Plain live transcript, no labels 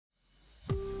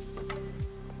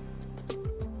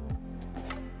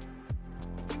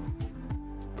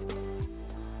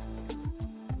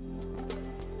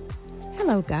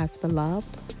Hello, God's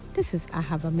beloved. This is I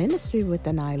Have a Ministry with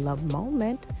an I Love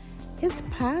moment. It's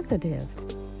positive,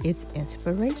 it's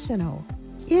inspirational,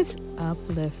 it's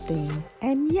uplifting,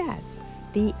 and yes,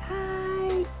 the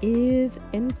I is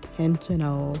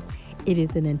intentional. It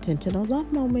is an intentional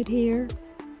love moment here.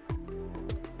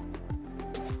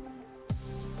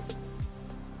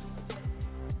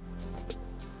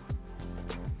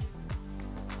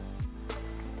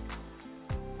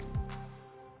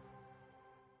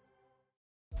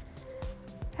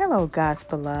 Hello, God's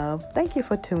beloved. Thank you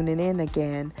for tuning in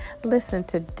again. Listen,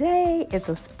 today is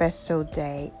a special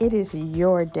day. It is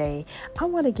your day. I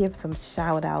want to give some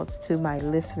shout outs to my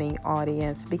listening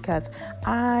audience because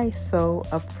I so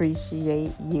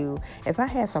appreciate you. If I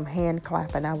had some hand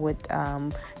clapping, I would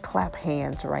clap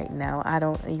hands right now. I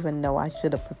don't even know. I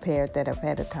should have prepared that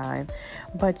ahead of time.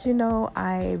 But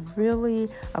I really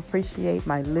appreciate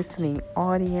my listening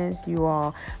audience. You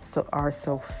all are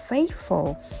so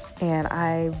faithful, and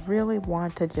I really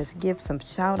want to just give some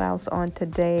shout outs on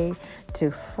today to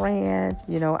France.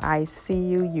 I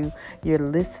see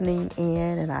you're listening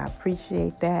in, and I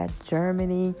appreciate that.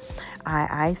 Germany,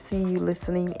 I see you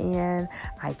listening in.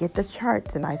 I get the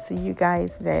charts, and I see you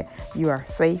guys that you are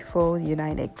faithful.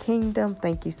 United Kingdom,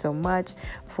 thank you so much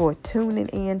for tuning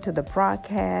in to the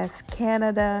broadcast.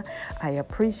 Canada, I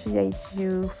appreciate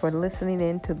you for listening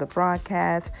in to the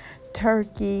broadcast.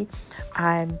 Turkey,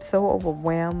 I'm so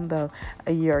overwhelmed of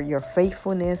your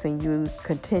faithfulness, and you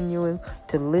continue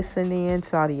to listen in.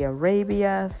 Saudi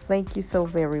Arabia, thank you so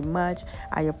very much.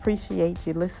 I appreciate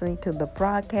you listening to the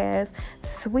broadcast.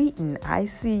 Sweden, I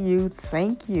see you.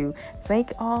 Thank you.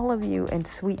 Thank all of you in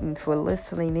Sweden for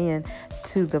listening in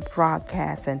to the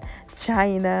broadcast. And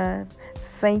China,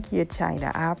 thank you, China.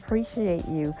 I appreciate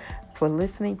you for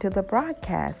listening to the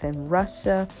broadcast. And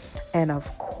Russia, and of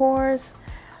course,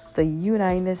 the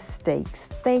United States.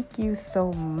 Thank you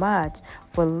so much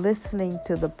for listening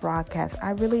to the broadcast.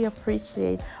 I really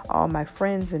appreciate all my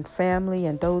friends and family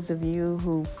and those of you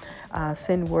who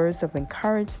send words of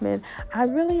encouragement. I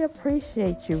really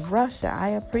appreciate you. Russia,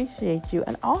 I appreciate you.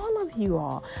 And all of you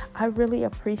all, I really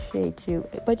appreciate you.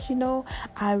 But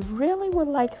I really would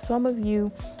like some of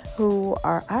you who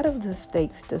are out of the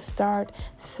States to start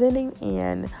sending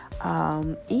in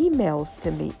emails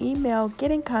to me.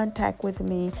 Get in contact with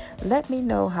me. Let me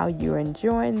know how you're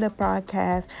enjoying the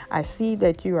broadcast. I see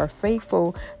that you are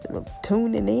faithful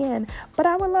tuning in, but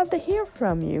I would love to hear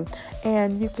from you.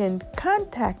 And you can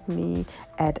contact me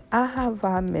at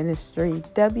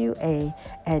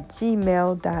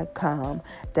ahavaministrywA@gmail.com.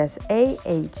 That's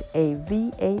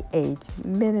AHAVAH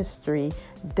ministry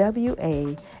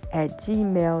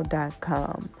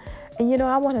WA@gmail.com. And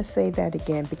I want to say that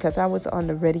again because I was on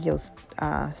the radio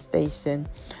station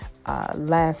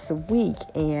last week,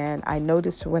 and I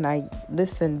noticed when I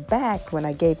listened back, when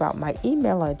I gave out my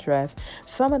email address,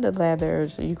 some of the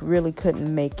letters you really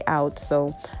couldn't make out.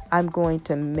 So I'm going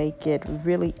to make it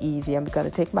really easy. I'm going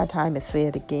to take my time and say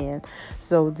it again.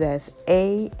 So that's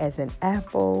A as in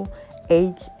apple,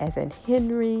 H as in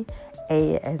Henry,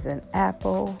 A as in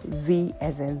apple, V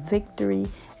as in victory,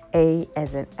 A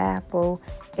as in apple,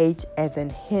 H as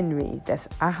in Henry. That's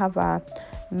Ahava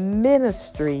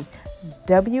Ministry,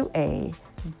 WA,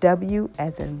 W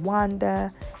as in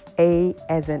Wanda, A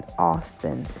as in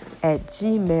Austin,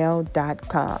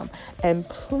 @gmail.com. And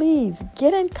please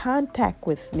get in contact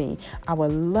with me. I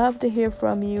would love to hear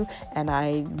from you, and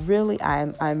I'm really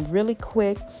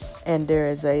quick, and there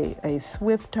is a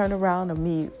swift turnaround of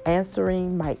me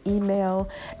answering my email,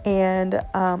 and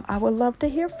I would love to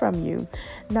hear from you.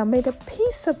 Now, may the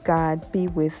peace of God be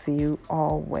with you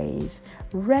always.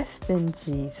 Rest in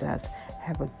Jesus.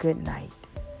 Have a good night.